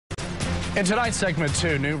In tonight's segment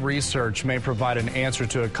 2, new research may provide an answer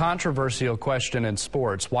to a controversial question in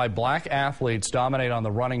sports: why black athletes dominate on the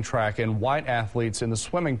running track and white athletes in the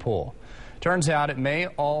swimming pool. Turns out it may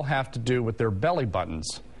all have to do with their belly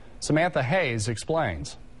buttons. Samantha Hayes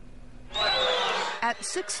explains. At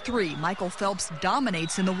 6'3", Michael Phelps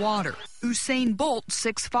dominates in the water. Usain Bolt,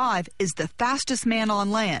 6'5", is the fastest man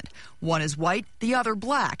on land. One is white, the other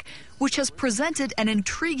black, which has presented an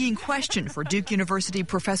intriguing question for Duke University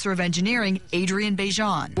professor of engineering Adrian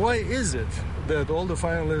Bejan. Why is it that all the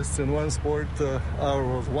finalists in one sport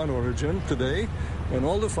are of one origin today, and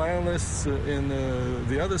all the finalists in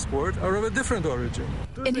the other sport are of a different origin?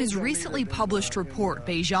 In his recently published report,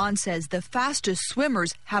 Bejan says the fastest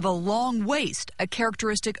swimmers have a long waist, a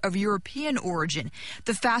characteristic of European origin.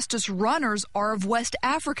 The fastest runners are of West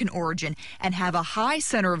African origin and have a high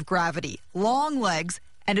center of gravity, long legs,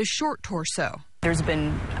 and a short torso. There's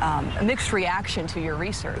been a mixed reaction to your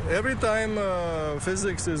research. Every time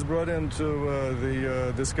physics is brought into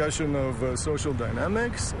the discussion of social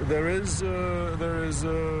dynamics, there is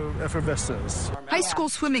effervescence. High school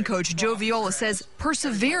swimming coach Joe Viola says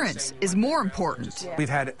perseverance is more important. We've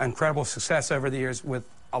had incredible success over the years with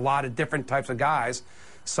a lot of different types of guys,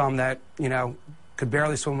 some that, could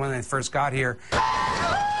barely swim when they first got here.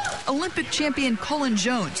 Olympic champion Cullen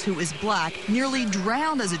Jones, who is black, nearly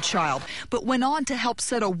drowned as a child, but went on to help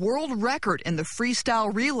set a world record in the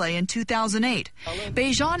freestyle relay in 2008.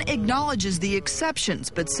 Bejan acknowledges the exceptions,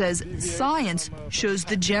 but says science shows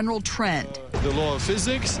the general trend. The law of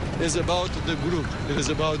physics is about the group. It is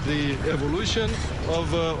about the evolution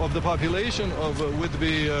of the population would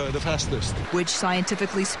be the fastest. Which,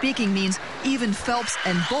 scientifically speaking, means even Phelps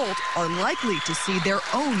and Bolt are likely to see their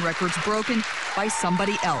own records broken by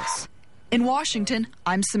somebody else. In Washington,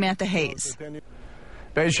 I'm Samantha Hayes.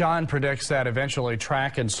 Bejan predicts that eventually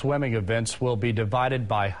track and swimming events will be divided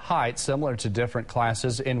by height, similar to different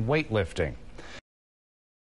classes in weightlifting.